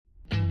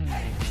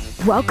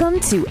Welcome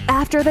to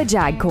After the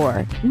JAG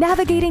Corps,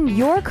 Navigating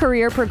Your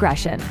Career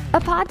Progression, a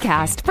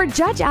podcast for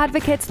judge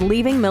advocates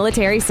leaving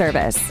military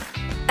service.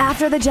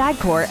 After the JAG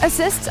Corps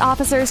assists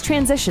officers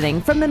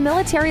transitioning from the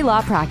military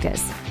law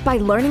practice by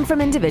learning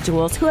from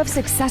individuals who have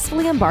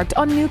successfully embarked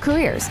on new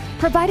careers,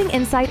 providing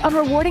insight on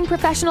rewarding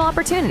professional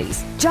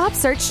opportunities, job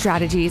search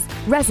strategies,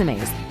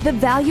 resumes, the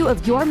value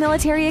of your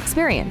military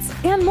experience,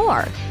 and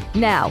more.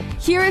 Now,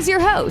 here is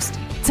your host,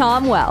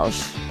 Tom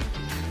Welsh.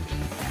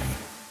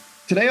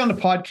 Today on the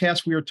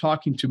podcast, we are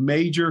talking to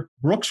Major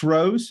Brooks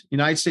Rose,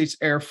 United States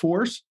Air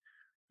Force,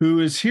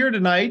 who is here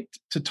tonight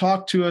to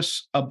talk to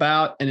us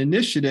about an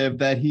initiative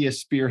that he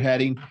is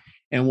spearheading,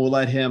 and we'll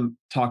let him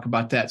talk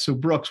about that. So,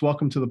 Brooks,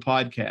 welcome to the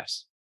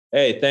podcast.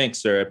 Hey,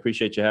 thanks, sir. I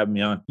appreciate you having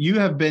me on. You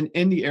have been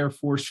in the Air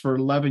Force for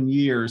 11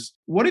 years.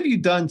 What have you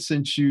done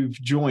since you've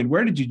joined?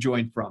 Where did you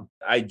join from?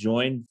 I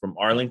joined from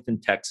Arlington,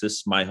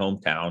 Texas, my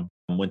hometown.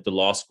 Went to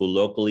law school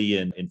locally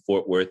in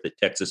Fort Worth at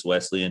Texas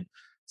Wesleyan.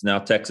 It's now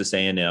Texas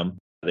A&M.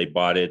 They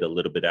bought it a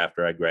little bit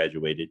after I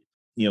graduated.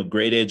 You know,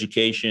 great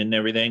education,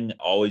 everything.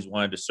 Always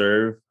wanted to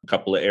serve. A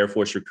couple of Air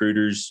Force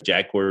recruiters,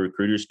 JAG Corps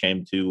recruiters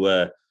came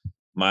to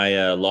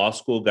my law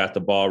school, got the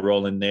ball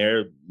rolling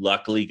there.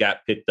 Luckily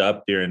got picked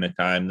up during a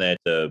time that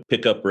the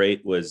pickup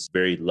rate was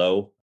very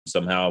low.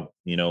 Somehow,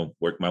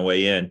 worked my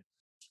way in.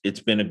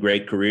 It's been a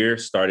great career.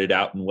 Started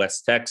out in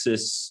West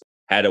Texas.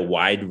 Had a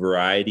wide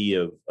variety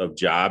of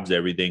jobs,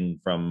 everything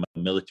from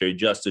military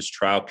justice,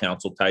 trial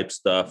counsel type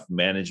stuff,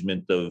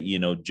 management of,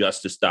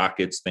 justice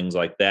dockets, things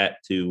like that,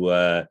 to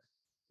a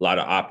lot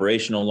of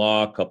operational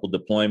law, a couple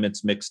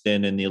deployments mixed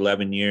in the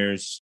 11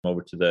 years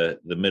over to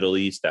the Middle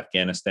East,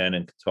 Afghanistan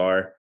and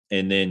Qatar,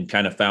 and then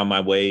kind of found my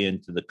way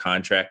into the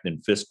contract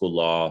and fiscal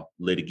law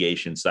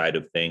litigation side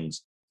of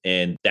things.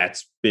 And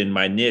that's been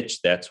my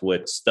niche. That's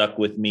what stuck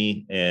with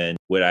me and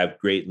what I've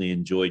greatly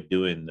enjoyed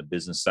doing. The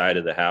business side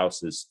of the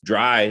house is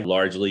dry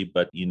largely,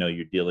 but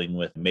you're dealing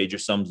with major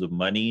sums of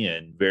money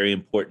and very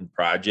important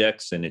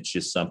projects. And it's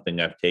just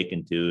something I've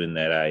taken to and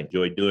that I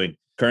enjoy doing.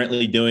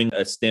 Currently doing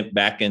a stint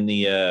back in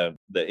the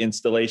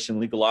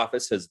installation legal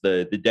office as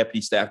the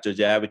deputy staff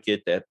judge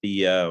advocate at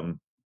the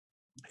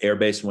Air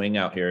Base wing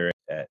out here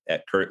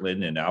at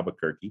Kirtland and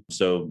Albuquerque.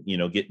 So,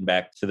 getting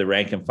back to the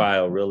rank and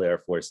file, real Air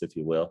Force, if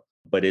you will.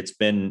 But it's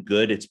been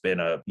good. It's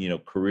been a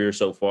career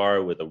so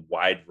far with a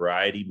wide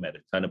variety. Met a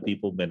ton of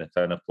people, been a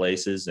ton of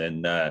places,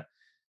 and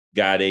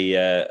got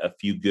a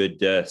few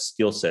good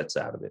skill sets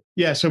out of it.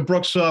 Yeah. So,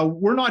 Brooks,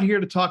 we're not here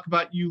to talk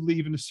about you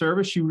leaving the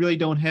service. You really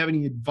don't have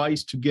any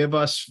advice to give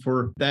us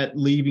for that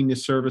leaving the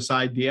service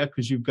idea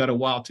because you've got a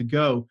while to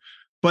go.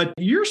 But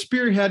you're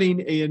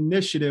spearheading an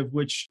initiative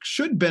which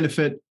should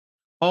benefit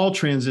all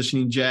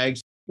transitioning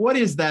JAGs. What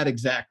is that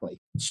exactly?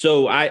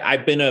 So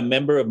I've been a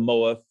member of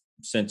MOAA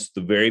since the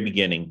very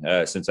beginning,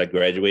 since I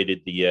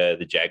graduated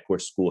the JAG Corps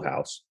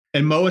schoolhouse.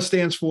 And MOAA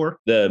stands for?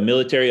 The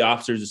Military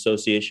Officers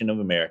Association of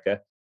America.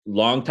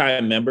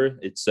 Longtime member.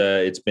 It's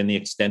been the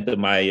extent of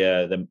my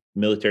the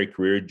military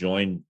career,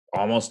 joined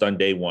almost on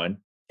day one.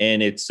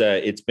 And it's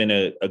been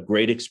a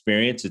great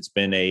experience. It's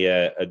been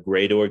a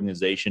great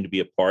organization to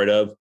be a part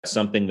of,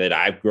 something that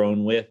I've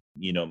grown with,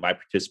 my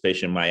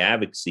participation, my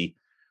advocacy.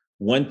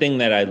 One thing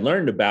that I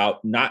learned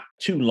about not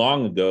too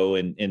long ago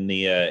in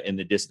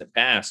the distant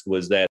past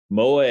was that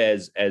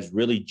MOAA has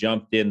really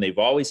jumped in. They've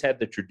always had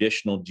the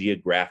traditional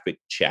geographic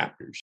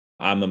chapters.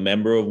 I'm a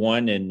member of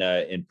one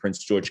in Prince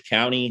George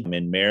County. I'm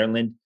in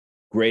Maryland.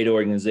 Great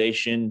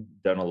organization,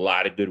 done a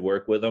lot of good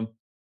work with them.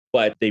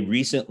 But they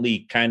recently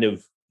kind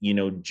of,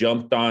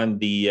 jumped on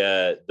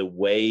the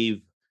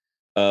wave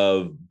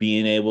of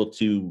being able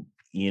to,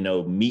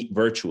 meet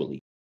virtually.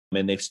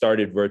 And they've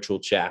started virtual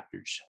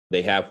chapters.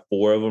 They have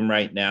 4 of them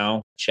right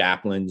now: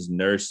 chaplains,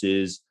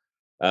 nurses,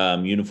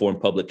 uniformed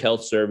public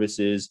health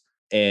services.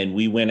 And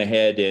we went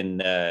ahead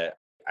and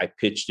I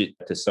pitched it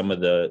to some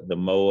of the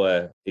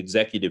MOAA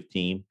executive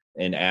team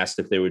and asked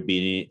if there would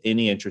be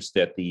any interest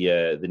at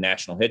the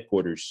national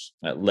headquarters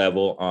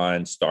level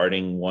on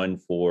starting one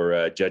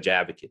for judge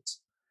advocates.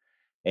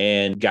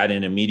 And got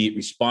an immediate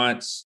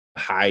response,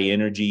 high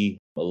energy,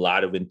 a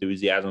lot of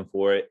enthusiasm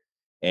for it.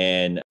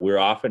 And we're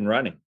off and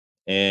running.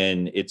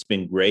 And it's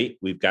been great.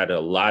 We've got a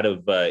lot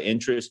of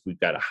interest. We've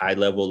got a high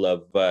level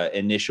of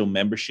initial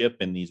membership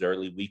in these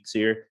early weeks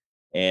here.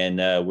 And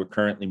we're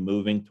currently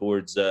moving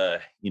towards, a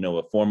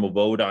formal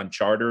vote on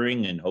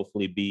chartering and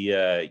hopefully be,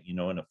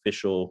 an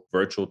official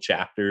virtual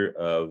chapter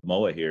of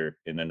MOAA here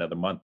in another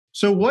month.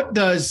 So what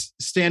does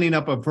standing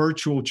up a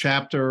virtual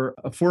chapter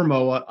for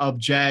MOAA of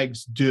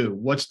JAGs do?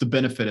 What's the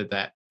benefit of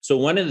that? So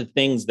one of the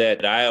things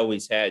that I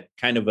always had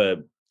kind of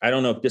I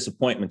don't know if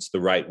disappointment's the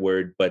right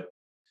word, but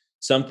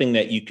something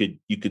that you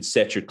could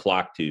set your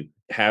clock to,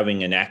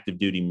 having an active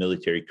duty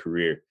military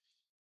career,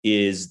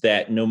 is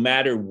that no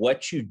matter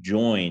what you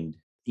joined,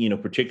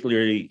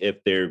 particularly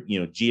if they're,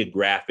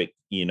 geographic,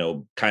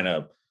 kind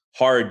of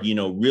hard,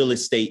 real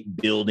estate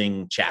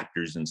building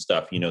chapters and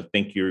stuff,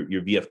 think your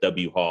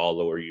VFW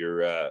Hall or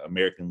your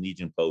American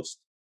Legion post.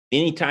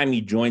 anytime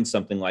you joined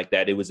something like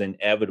that, it was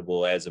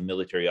inevitable as a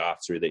military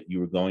officer that you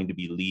were going to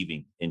be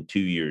leaving in 2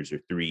 years or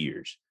 3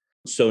 years.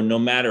 So no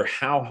matter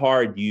how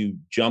hard you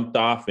jumped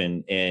off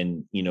and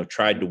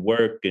tried to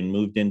work and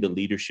moved into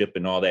leadership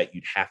and all that,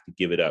 you'd have to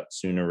give it up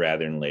sooner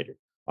rather than later,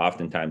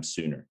 oftentimes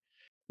sooner.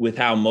 With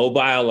how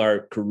mobile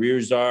our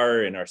careers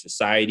are and our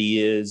society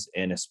is,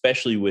 and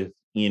especially with,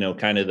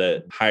 kind of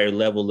the higher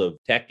level of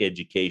tech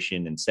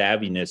education and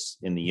savviness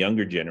in the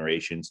younger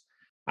generations,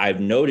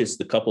 I've noticed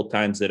the couple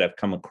times that I've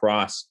come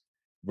across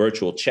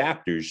virtual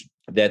chapters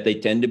that they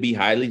tend to be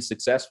highly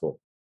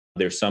successful.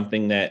 There's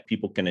something that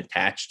people can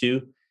attach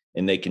to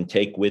and they can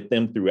take with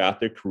them throughout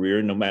their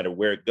career, no matter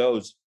where it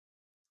goes,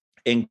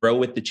 and grow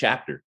with the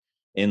chapter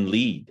and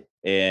lead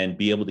and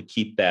be able to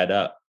keep that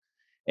up.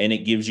 And it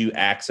gives you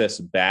access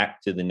back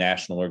to the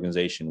national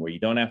organization where you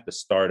don't have to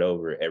start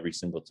over every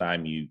single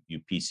time you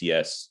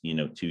PCS,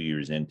 2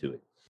 years into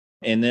it.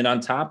 And then on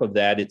top of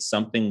that, it's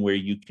something where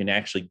you can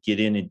actually get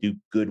in and do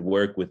good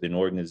work with an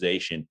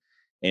organization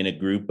and a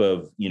group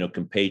of,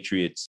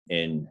 compatriots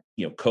and,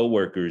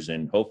 coworkers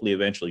and hopefully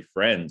eventually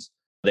friends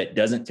that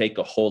doesn't take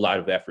a whole lot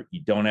of effort.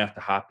 You don't have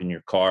to hop in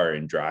your car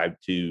and drive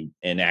to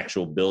an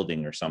actual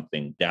building or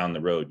something down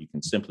the road. You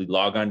can simply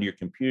log onto your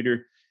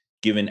computer,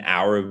 give an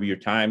hour of your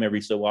time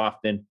every so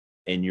often,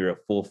 and you're a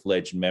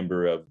full-fledged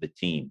member of the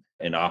team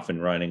and off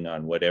and running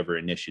on whatever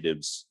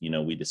initiatives,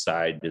 we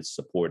decide to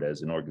support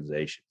as an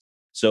organization.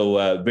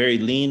 So very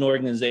lean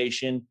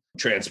organization,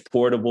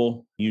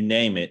 transportable, you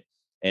name it.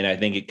 And I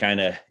think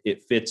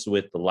it fits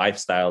with the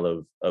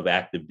lifestyle of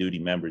active duty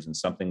members and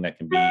something that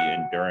can be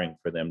enduring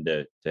for them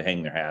to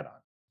hang their hat on.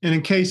 And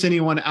in case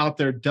anyone out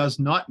there does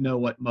not know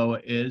what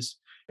MOAA is,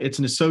 it's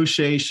an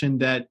association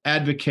that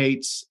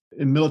advocates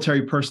in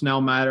military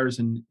personnel matters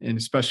and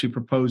especially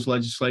proposed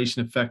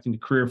legislation affecting the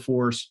career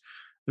force,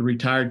 the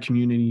retired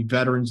community,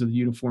 veterans of the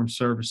uniformed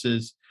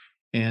services.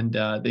 And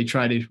they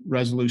try to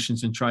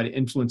resolutions and try to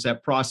influence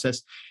that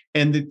process.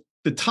 And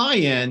the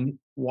tie-in,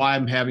 why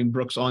I'm having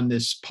Brooks on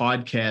this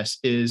podcast,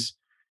 is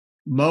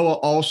MOAA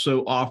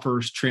also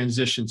offers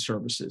transition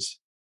services.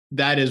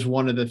 That is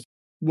one of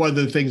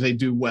the things they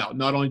do well.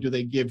 Not only do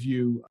they give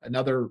you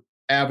another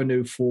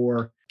avenue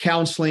for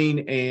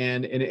counseling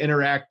and an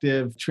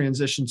interactive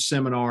transition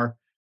seminar,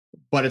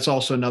 but it's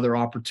also another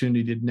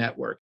opportunity to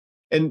network.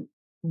 And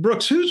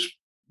Brooks, who's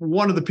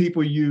one of the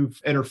people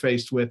you've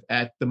interfaced with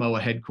at the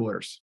MOAA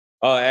headquarters?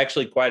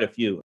 Actually, quite a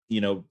few.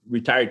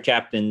 Retired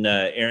Captain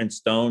Erin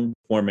Stone,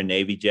 former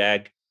Navy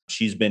JAG.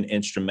 She's been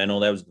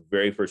instrumental. That was the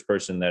very first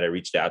person that I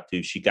reached out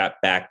to. She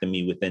got back to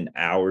me within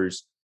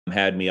hours,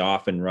 had me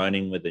off and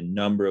running with a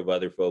number of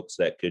other folks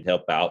that could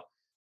help out.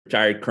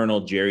 Retired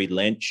Colonel Jerry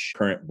Lynch,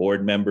 current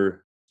board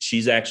member.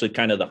 She's actually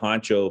kind of the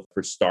honcho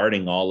for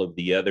starting all of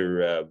the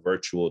other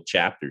virtual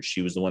chapters.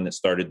 She was the one that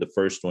started the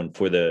first one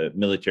for the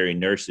military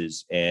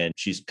nurses. And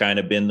she's kind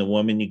of been the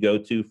woman you go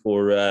to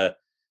for,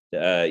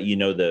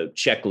 the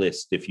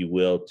checklist, if you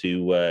will,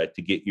 to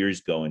get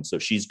yours going. So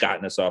she's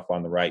gotten us off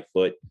on the right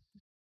foot.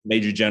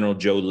 Major General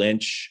Joe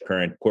Lynch,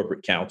 current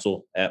corporate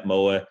counsel at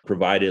MOAA,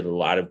 provided a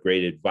lot of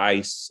great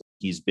advice.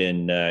 He's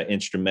been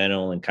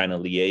instrumental in kind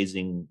of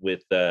liaising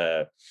with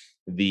the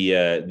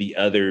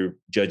other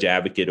judge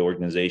advocate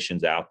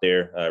organizations out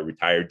there,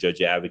 Retired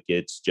Judge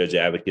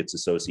Advocates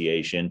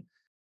Association,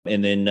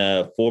 and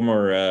then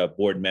former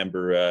board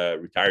member,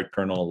 retired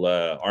Colonel,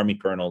 Air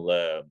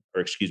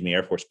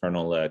Force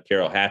Colonel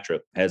Carol Hattrop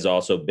has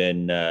also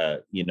been,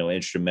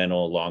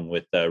 instrumental along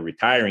with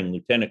retiring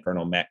Lieutenant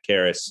Colonel Matt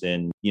Karras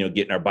in,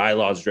 getting our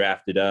bylaws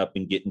drafted up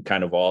and getting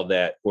kind of all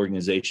that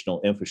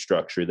organizational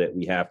infrastructure that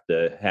we have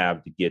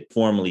to get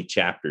formally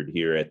chaptered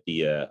here at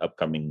the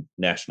upcoming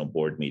national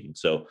board meeting.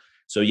 So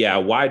yeah,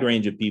 a wide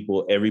range of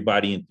people,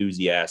 everybody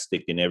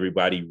enthusiastic and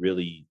everybody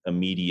really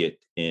immediate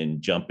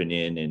in jumping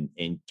in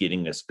and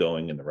getting us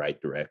going in the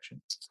right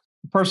direction.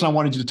 The person I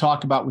wanted you to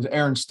talk about was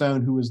Erin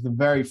Stone, who was the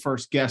very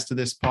first guest of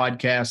this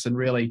podcast and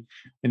really,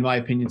 in my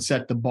opinion,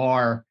 set the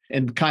bar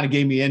and kind of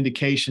gave me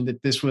indication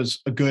that this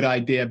was a good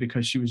idea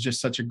because she was just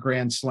such a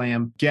grand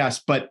slam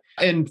guest. But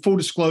in full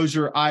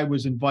disclosure, I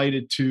was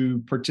invited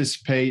to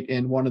participate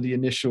in one of the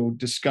initial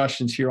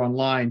discussions here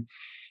online.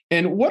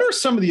 And what are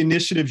some of the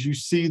initiatives you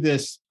see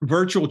this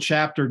virtual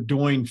chapter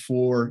doing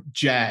for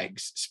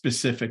JAGs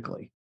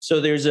specifically? So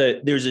there's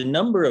a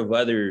number of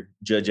other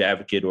judge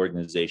advocate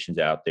organizations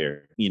out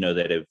there,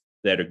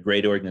 that are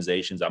great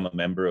organizations. I'm a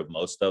member of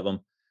most of them.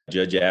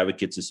 Judge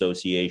Advocates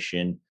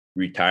Association,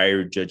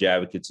 Retired Judge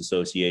Advocates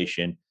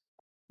Association.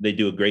 They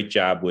do a great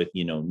job with,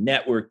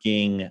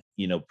 networking,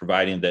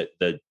 providing that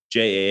the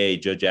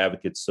JAA, Judge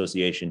Advocates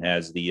Association,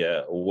 has the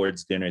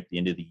awards dinner at the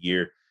end of the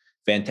year.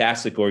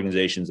 Fantastic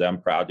organizations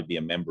I'm proud to be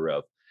a member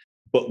of.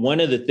 But one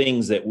of the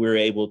things that we're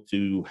able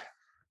to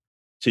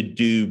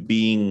do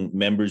being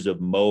members of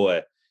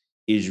MOAA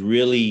is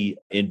really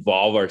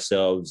involve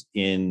ourselves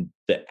in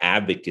the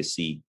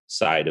advocacy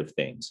side of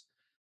things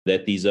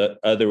that these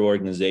other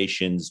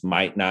organizations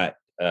might not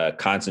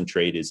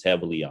concentrate as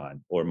heavily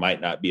on or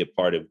might not be a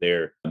part of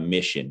their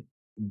mission.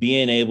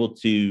 being able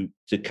to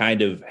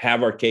kind of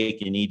have our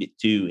cake and eat it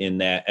too, in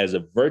that as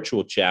a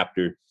virtual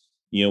chapter,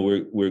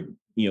 we're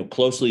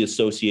closely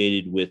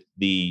associated with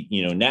the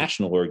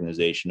national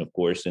organization, of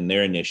course, and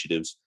their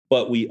initiatives.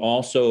 But we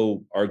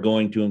also are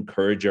going to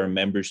encourage our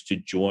members to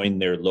join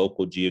their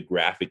local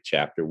geographic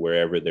chapter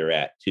wherever they're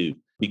at too,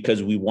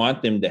 because we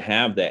want them to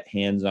have that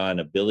hands-on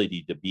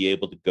ability to be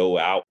able to go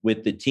out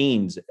with the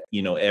teams,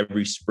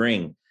 every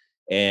spring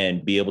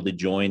and be able to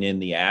join in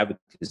the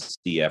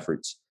advocacy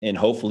efforts and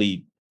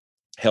hopefully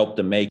help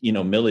to make,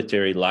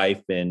 military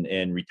life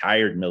and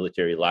retired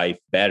military life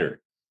better.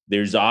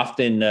 There's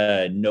often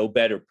no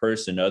better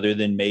person other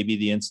than maybe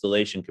the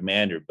installation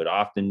commander, but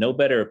often no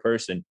better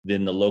person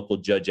than the local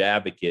judge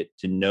advocate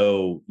to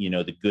know,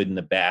 the good and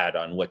the bad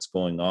on what's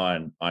going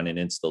on an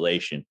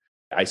installation.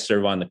 I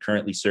serve on the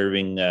currently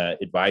serving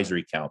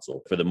advisory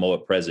council for the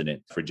MOAA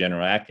president for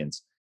General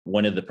Atkins.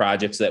 One of the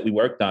projects that we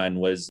worked on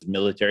was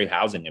military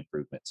housing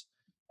improvements.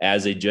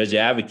 As a judge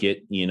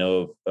advocate,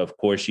 of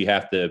course, you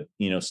have to,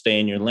 stay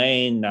in your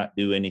lane, not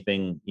do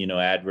anything,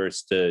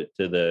 adverse to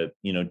the,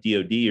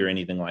 DOD or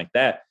anything like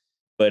that.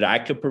 But I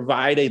could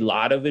provide a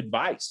lot of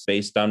advice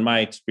based on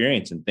my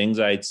experience and things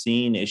I'd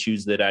seen,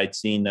 issues that I'd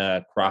seen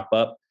crop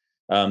up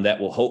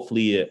that will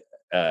hopefully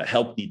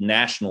help the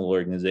national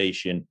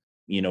organization,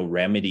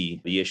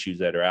 remedy the issues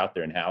that are out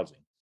there in housing.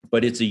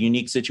 But it's a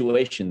unique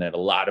situation that a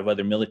lot of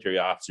other military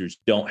officers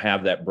don't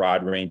have that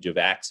broad range of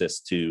access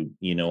to,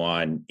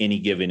 on any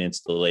given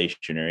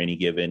installation or any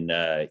given,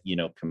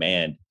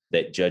 command,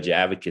 that judge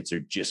advocates are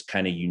just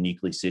kind of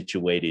uniquely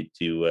situated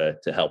to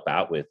help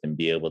out with and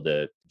be able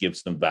to give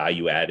some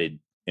value added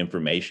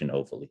information,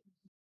 hopefully.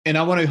 And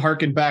I want to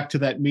harken back to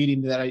that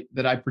meeting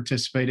that I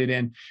participated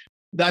in.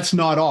 That's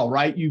not all,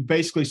 right? You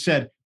basically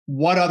said,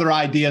 what other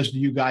ideas do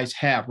you guys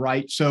have,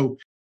 right? So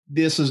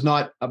this is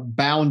not a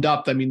bound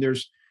up. I mean,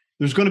 there's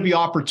going to be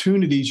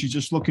opportunities. You're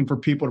just looking for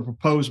people to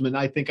propose them. And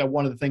I think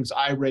one of the things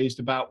I raised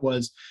about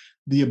was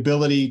the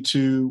ability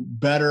to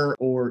better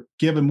or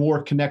give a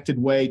more connected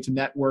way to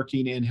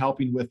networking and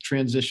helping with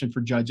transition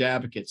for judge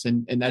advocates.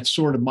 And that's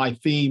sort of my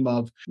theme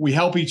of we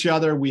help each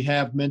other. We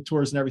have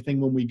mentors and everything.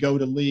 When we go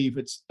to leave,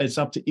 it's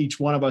up to each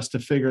one of us to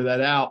figure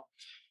that out.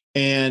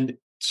 And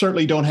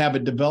certainly don't have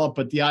it developed,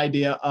 but the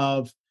idea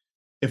of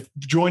if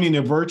joining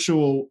a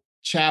virtual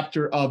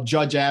chapter of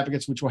judge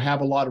advocates, which will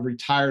have a lot of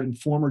retired and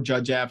former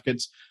judge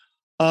advocates,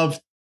 of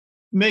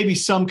maybe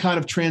some kind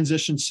of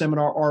transition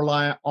seminar or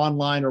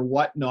online or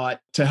whatnot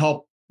to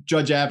help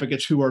judge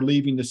advocates who are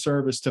leaving the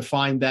service to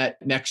find that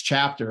next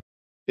chapter.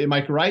 Am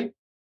I right?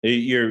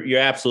 You're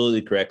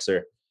absolutely correct,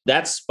 sir.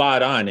 That's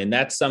spot on. And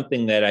that's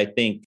something that I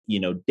think,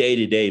 day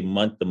to day,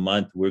 month to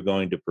month, we're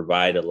going to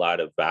provide a lot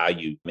of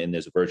value in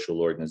this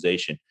virtual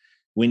organization.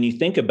 When you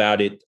think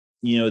about it,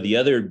 the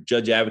other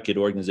judge advocate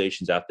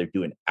organizations out there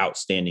do an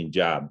outstanding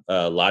job.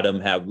 A lot of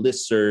them have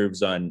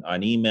listservs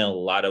on email. A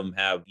lot of them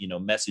have,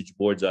 message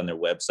boards on their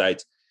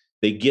websites.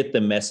 They get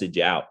the message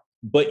out,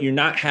 but you're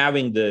not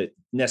having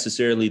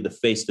necessarily the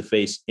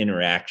face-to-face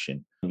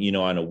interaction,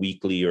 on a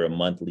weekly or a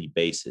monthly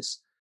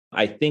basis.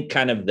 I think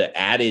kind of the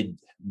added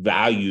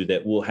value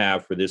that we'll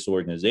have for this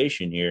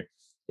organization here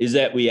is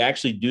that we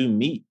actually do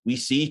meet. We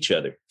see each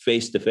other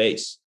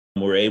face-to-face.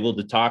 We're able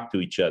to talk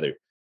to each other.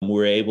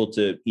 We're able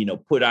to,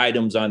 put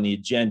items on the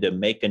agenda,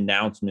 make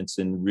announcements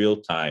in real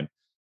time,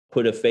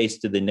 put a face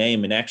to the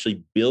name and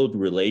actually build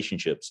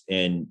relationships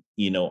and,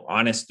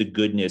 honest to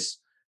goodness,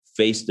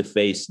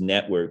 face-to-face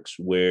networks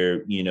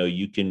where,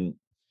 you can,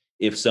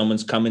 if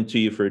someone's coming to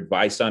you for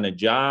advice on a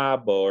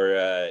job or,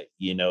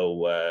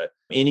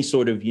 any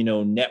sort of,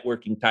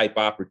 networking type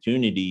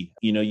opportunity,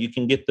 you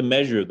can get the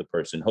measure of the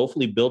person,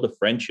 hopefully build a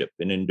friendship,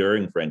 an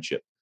enduring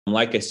friendship.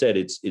 Like I said,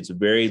 it's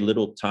very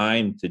little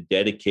time to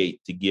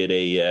dedicate to get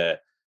a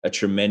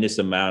tremendous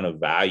amount of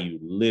value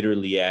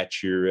literally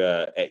at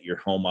your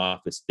home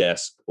office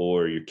desk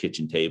or your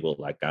kitchen table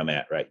like I'm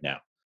at right now,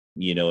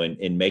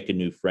 and make a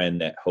new friend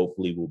that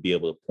hopefully will be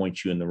able to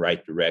point you in the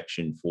right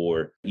direction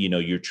for,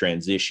 your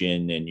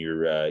transition and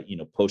your,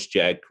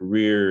 post-JAG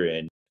career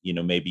and,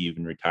 maybe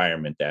even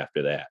retirement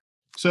after that.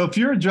 So if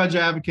you're a judge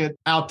advocate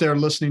out there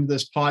listening to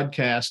this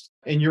podcast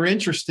and you're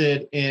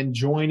interested in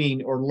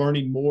joining or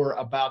learning more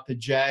about the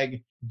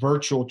JAG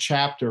virtual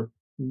chapter,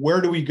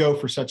 where do we go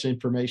for such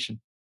information?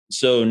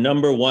 So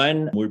number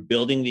one, we're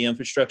building the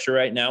infrastructure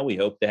right now. We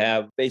hope to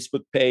have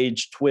Facebook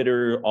page,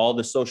 Twitter, all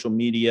the social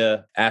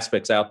media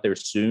aspects out there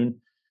soon.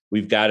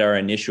 We've got our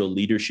initial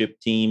leadership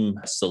team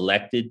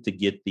selected to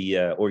get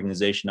the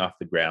organization off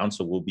the ground.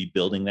 So we'll be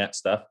building that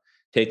stuff.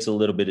 Takes a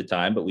little bit of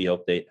time, but we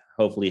hope they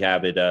hopefully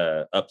have it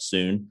up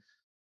soon.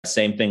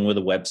 Same thing with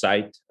the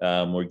website.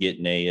 We're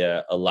getting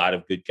a lot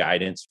of good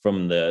guidance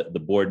from the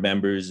board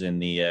members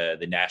and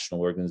the national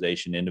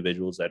organization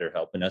individuals that are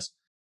helping us.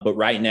 But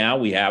right now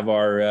we have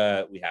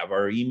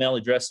our email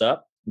address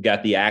up. We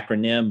got the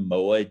acronym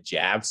MOAA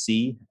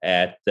JAVC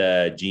at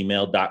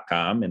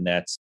gmail.com, and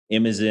that's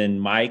M as in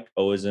Mike,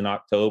 O as in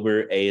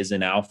October, A as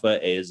in Alpha,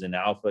 A as in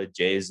Alpha,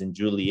 J as in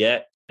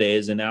Juliet, A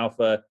as in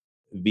Alpha,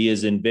 V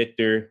as in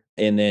Victor,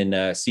 And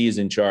then C is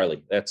in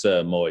Charlie. That's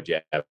a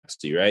MOAA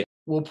JAVC, right?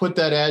 We'll put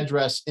that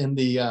address in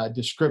the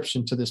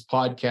description to this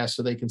podcast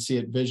so they can see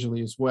it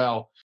visually as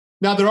well.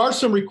 Now, there are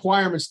some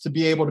requirements to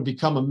be able to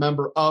become a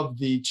member of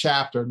the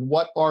chapter. And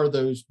what are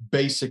those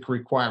basic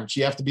requirements?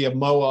 You have to be a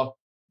MOAA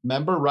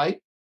member, right?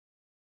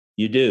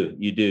 You do.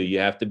 You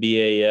have to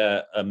be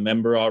a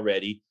member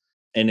already.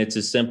 And it's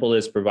as simple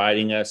as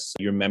providing us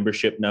your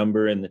membership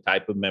number and the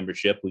type of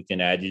membership. We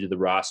can add you to the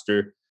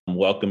roster,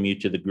 welcome you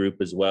to the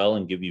group as well,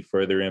 and give you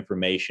further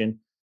information.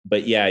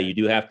 But yeah, you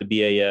do have to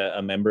be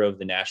a member of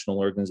the national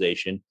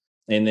organization.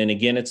 And then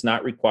again, it's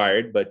not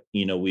required, but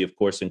we of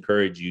course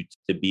encourage you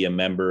to be a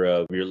member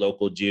of your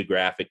local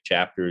geographic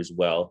chapter as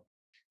well.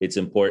 It's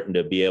important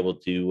to be able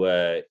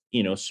to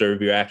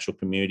serve your actual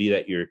community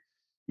that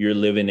you're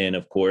living in,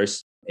 of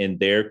course. And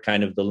they're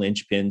kind of the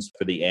linchpins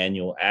for the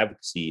annual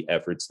advocacy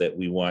efforts that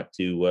we want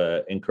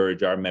to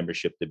encourage our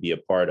membership to be a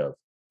part of.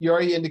 You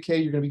already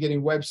indicated you're going to be getting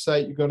a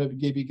website. You're going to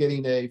be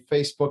getting a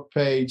Facebook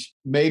page.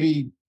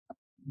 Maybe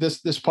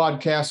this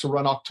podcast will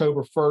run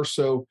October 1st,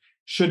 so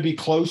should be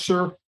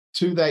closer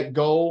to that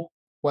goal.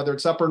 Whether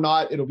it's up or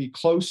not, it'll be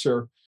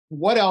closer.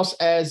 What else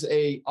as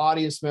a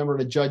audience member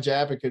and a judge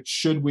advocate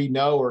should we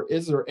know, or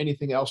is there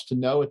anything else to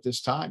know at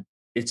this time?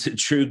 It's a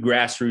true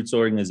grassroots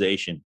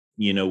organization.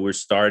 We're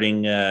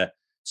starting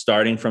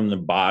from the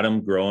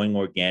bottom, growing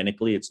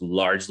organically. It's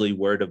largely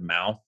word of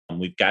mouth.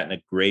 We've gotten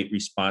a great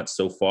response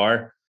so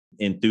far.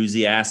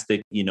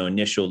 Enthusiastic,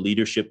 initial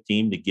leadership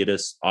team to get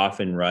us off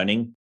and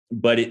running.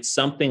 But it's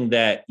something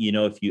that,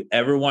 if you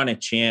ever want a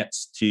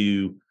chance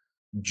to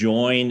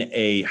join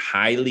a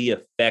highly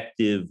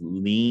effective,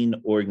 lean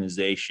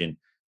organization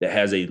that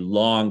has a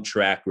long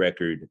track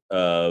record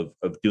of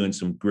doing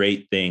some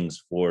great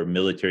things for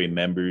military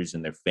members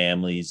and their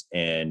families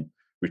and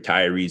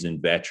retirees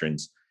and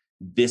veterans,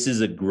 this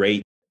is a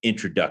great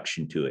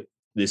introduction to it.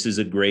 This is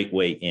a great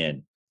way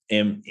in.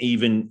 And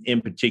even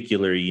in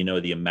particular,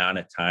 the amount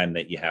of time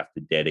that you have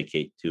to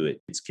dedicate to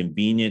it. It's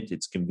convenient.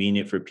 It's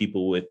convenient for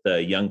people with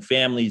young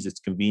families. It's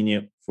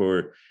convenient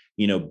for,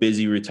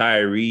 busy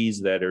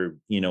retirees that are,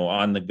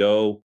 on the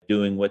go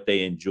doing what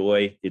they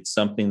enjoy. It's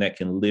something that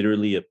can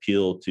literally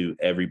appeal to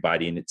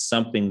everybody. And it's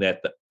something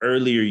that the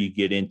earlier you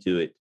get into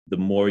it, the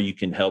more you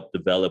can help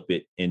develop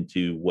it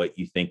into what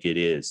you think it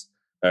is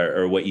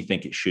or what you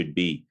think it should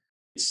be.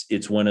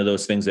 It's one of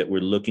those things that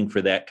we're looking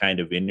for that kind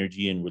of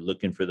energy, and we're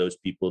looking for those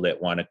people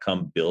that want to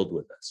come build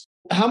with us.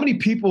 How many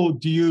people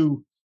do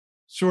you,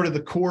 sort of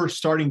the core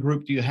starting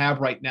group, do you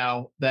have right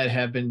now that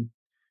have been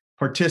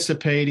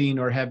participating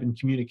or have been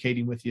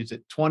communicating with you? Is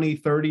it 20,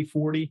 30,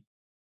 40?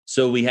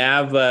 So we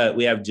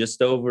have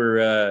just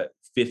over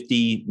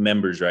 50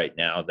 members right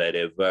now that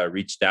have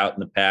reached out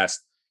in the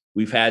past.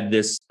 We've had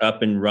this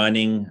up and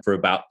running for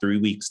about 3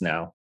 weeks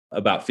now.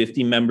 About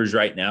 50 members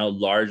right now,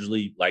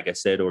 largely, like I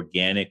said,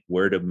 organic,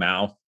 word of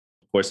mouth.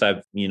 Of course,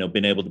 I've,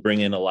 been able to bring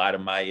in a lot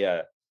of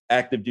my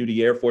active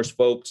duty Air Force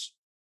folks,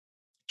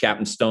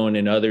 Captain Stone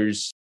and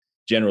others.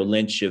 General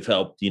Lynch have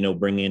helped,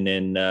 bringing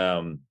in,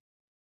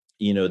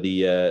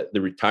 the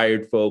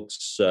retired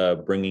folks,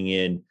 bringing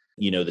in,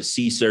 the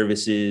sea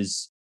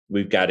services.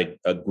 We've got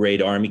a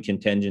great Army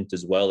contingent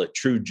as well, a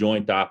true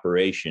joint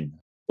operation,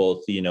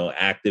 both,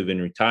 active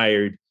and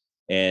retired.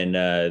 And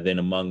then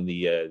among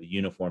the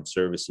uniform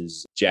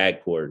services,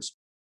 JAG Corps.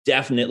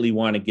 Definitely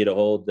want to get a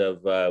hold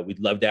of, we'd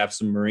love to have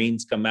some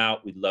Marines come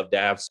out. We'd love to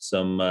have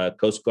some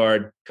Coast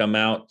Guard come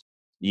out,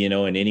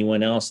 and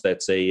anyone else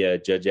that's a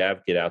judge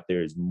advocate out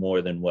there is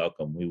more than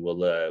welcome. We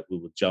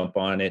will jump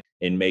on it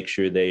and make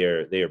sure they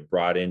are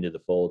brought into the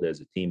fold as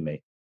a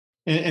teammate.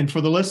 And for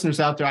the listeners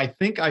out there, I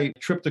think I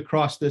tripped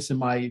across this in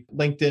my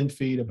LinkedIn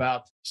feed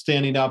about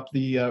standing up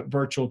the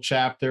virtual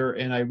chapter.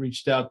 And I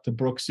reached out to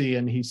Brooksy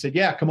and he said,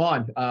 yeah, come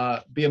on,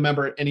 be a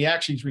member. And he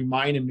actually's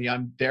reminded me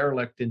I'm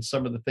derelict in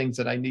some of the things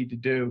that I need to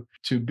do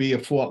to be a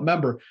full-up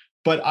member.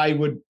 But I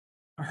would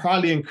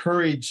highly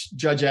encourage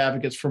judge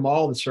advocates from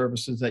all the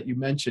services that you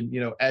mentioned,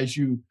 as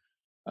you,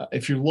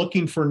 if you're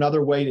looking for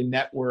another way to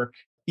network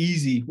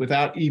easy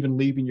without even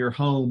leaving your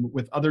home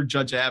with other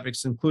judge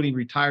advocates, including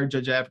retired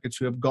judge advocates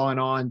who have gone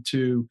on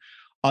to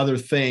other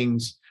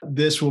things,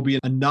 this will be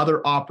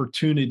another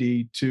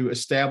opportunity to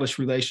establish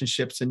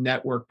relationships and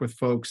network with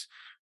folks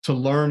to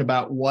learn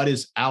about what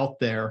is out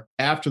there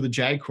after the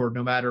JAG Corps,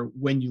 no matter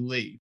when you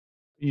leave.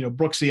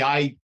 Brooksy,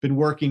 I've been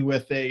working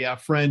with a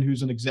friend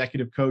who's an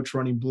executive coach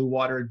running Blue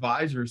Water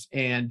Advisors,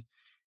 and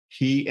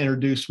he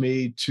introduced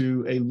me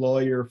to a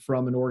lawyer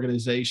from an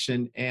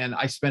organization, and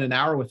I spent an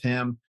hour with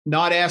him,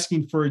 not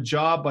asking for a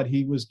job, but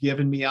he was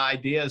giving me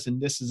ideas. And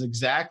this is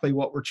exactly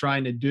what we're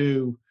trying to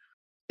do.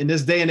 In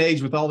this day and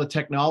age, with all the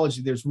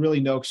technology, there's really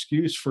no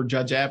excuse for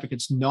judge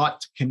advocates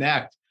not to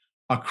connect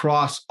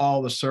across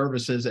all the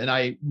services. And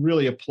I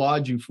really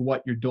applaud you for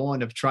what you're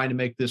doing of trying to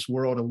make this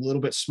world a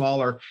little bit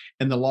smaller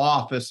and the law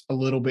office a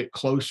little bit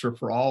closer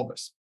for all of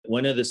us.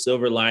 One of the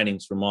silver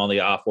linings from all the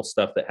awful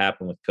stuff that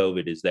happened with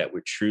COVID is that we're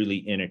truly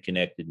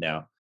interconnected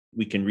now.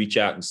 We can reach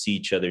out and see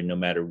each other no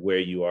matter where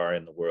you are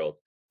in the world.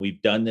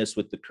 We've done this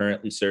with the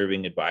currently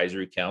serving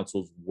advisory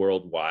councils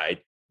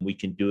worldwide. We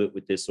can do it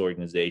with this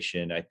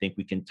organization. I think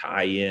we can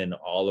tie in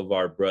all of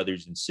our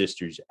brothers and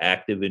sisters,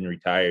 active and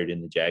retired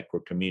in the JAG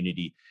Corps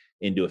community,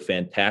 into a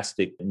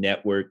fantastic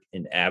network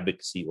and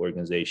advocacy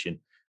organization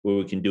where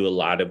we can do a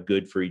lot of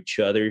good for each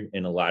other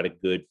and a lot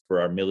of good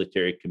for our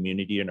military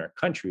community and our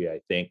country, I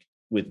think,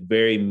 with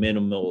very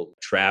minimal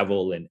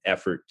travel and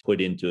effort put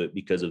into it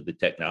because of the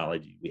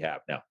technology we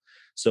have now.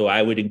 So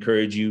I would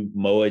encourage you,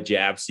 MOAA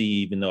JAVC,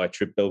 even though I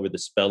tripped over the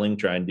spelling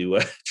trying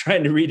to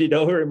read it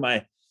over in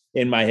my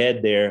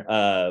head there,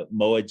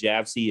 MOAA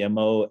JAVC,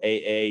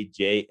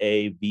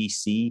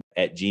 MOAAJAVC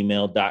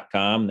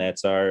 @gmail.com.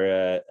 That's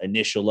our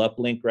initial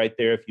uplink right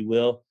there, if you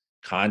will.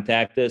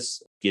 Contact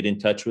us, get in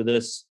touch with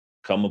us,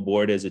 come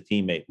aboard as a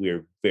teammate. We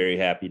are very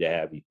happy to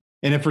have you.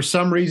 And if for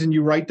some reason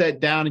you write that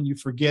down and you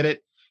forget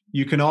it,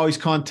 you can always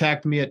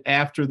contact me at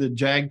After the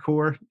JAG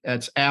Corps.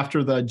 That's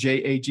after the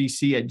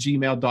JAGC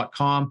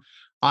 @gmail.com.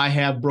 I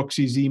have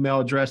Brooksy's email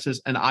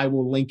addresses, and I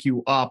will link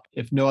you up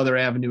if no other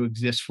avenue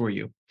exists for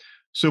you.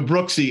 So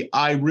Brooksy,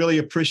 I really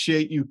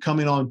appreciate you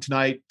coming on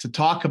tonight to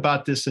talk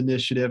about this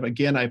initiative.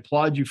 Again, I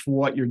applaud you for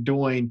what you're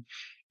doing.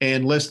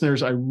 And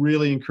listeners, I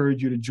really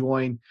encourage you to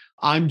join.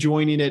 I'm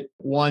joining it,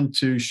 one,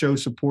 to show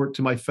support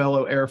to my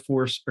fellow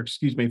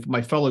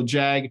my fellow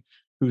JAG,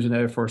 who's an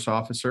Air Force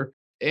officer,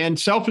 and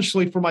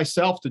selfishly for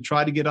myself to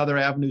try to get other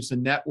avenues to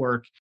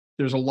network.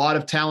 There's a lot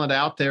of talent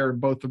out there in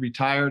both the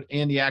retired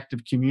and the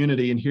active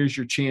community. And here's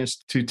your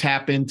chance to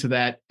tap into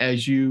that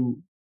as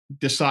you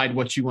decide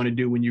what you want to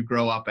do when you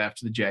grow up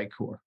after the JAG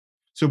Corps.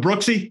 So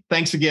Brooksy,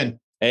 thanks again.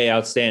 Hey,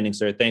 outstanding,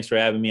 sir. Thanks for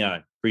having me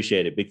on.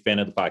 Appreciate it. Big fan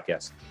of the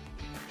podcast.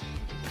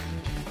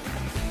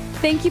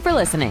 Thank you for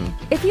listening.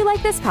 If you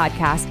like this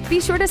podcast, be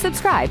sure to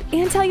subscribe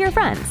and tell your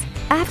friends.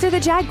 After the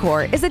JAG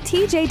Corps is a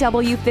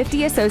TJW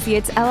 50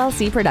 Associates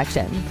LLC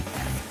production.